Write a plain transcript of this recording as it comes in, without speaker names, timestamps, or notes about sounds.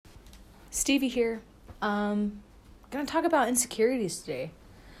Stevie here. Gonna talk about insecurities today.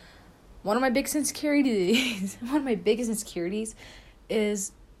 One of my biggest insecurities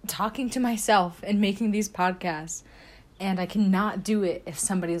is talking to myself and making these podcasts. And I cannot do it if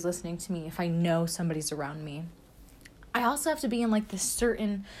somebody's listening to me, if I know somebody's around me. I also have to be in like this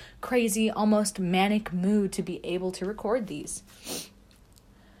certain crazy, almost manic mood to be able to record these.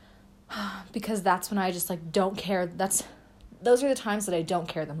 Because that's when I just like don't care. Those are the times that I don't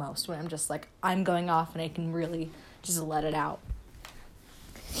care the most, when I'm just like, I'm going off and I can really just let it out.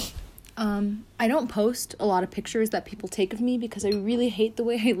 I don't post a lot of pictures that people take of me because I really hate the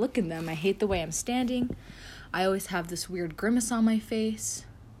way I look in them. I hate the way I'm standing. I always have this weird grimace on my face.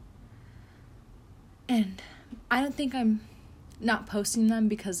 And I don't think I'm not posting them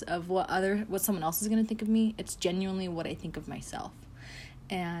because of what someone else is going to think of me. It's genuinely what I think of myself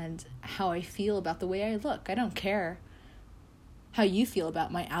and how I feel about the way I look. I don't care how you feel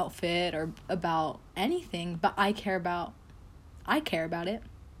about my outfit or about anything, but I care about it.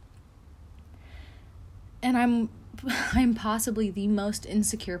 And I'm possibly the most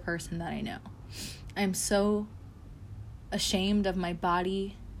insecure person that I know. I'm so ashamed of my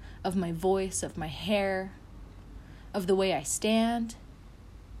body, of my voice, of my hair, of the way I stand.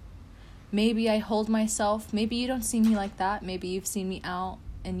 Maybe I hold myself. Maybe you don't see me like that. Maybe you've seen me out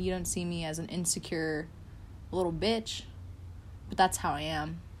and you don't see me as an insecure little bitch. But that's how I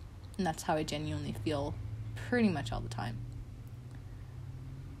am. And that's how I genuinely feel pretty much all the time.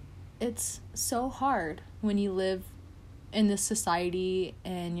 It's so hard when you live in this society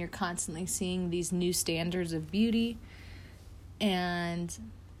and you're constantly seeing these new standards of beauty and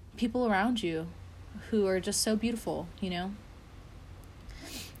people around you who are just so beautiful, you know?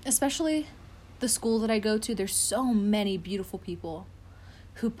 Especially the school that I go to, there's so many beautiful people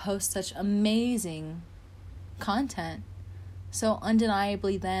who post such amazing content. So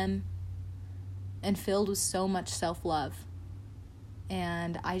undeniably them and filled with so much self-love.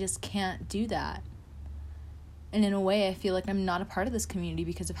 And I just can't do that. And in a way, I feel like I'm not a part of this community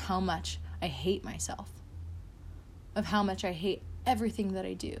because of how much I hate myself. Of how much I hate everything that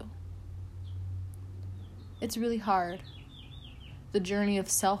I do. It's really hard. The journey of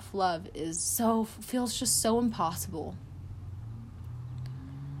self-love feels just so impossible.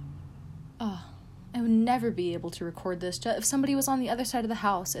 I would never be able to record this if somebody was on the other side of the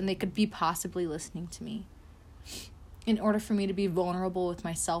house and they could be possibly listening to me. In order for me to be vulnerable with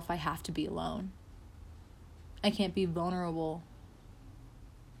myself, I have to be alone. I can't be vulnerable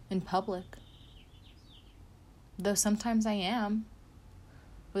in public. Though sometimes I am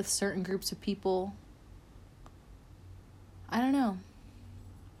with certain groups of people. I don't know.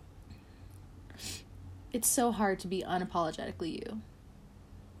 It's so hard to be unapologetically you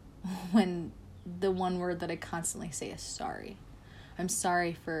when the one word that I constantly say is sorry. I'm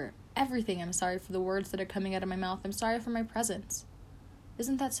sorry for everything. I'm sorry for the words that are coming out of my mouth. I'm sorry for my presence.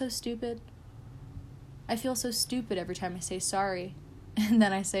 Isn't that so stupid? I feel so stupid every time I say sorry. And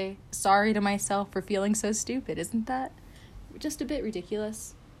then I say sorry to myself for feeling so stupid. Isn't that just a bit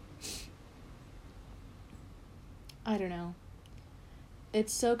ridiculous? I don't know.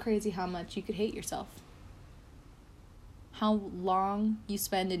 It's so crazy how much you could hate yourself. How long you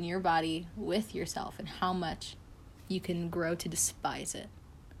spend in your body with yourself and how much you can grow to despise it.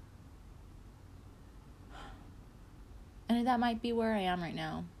 And that might be where I am right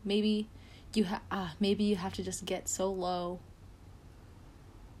now. Maybe you have to just get so low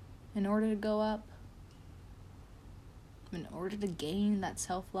in order to go up. In order to gain that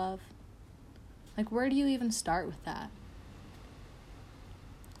self-love. Like, where do you even start with that?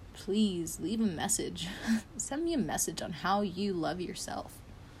 Please leave a message. Send me a message on how you love yourself.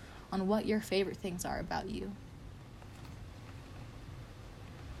 On what your favorite things are about you.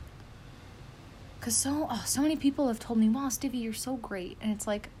 Because so many people have told me, wow, Stevie, you're so great. And it's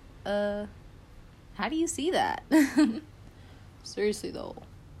like, how do you see that? Seriously, though.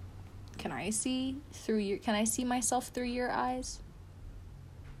 Can I see myself through your eyes?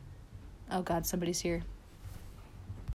 Oh, God, somebody's here.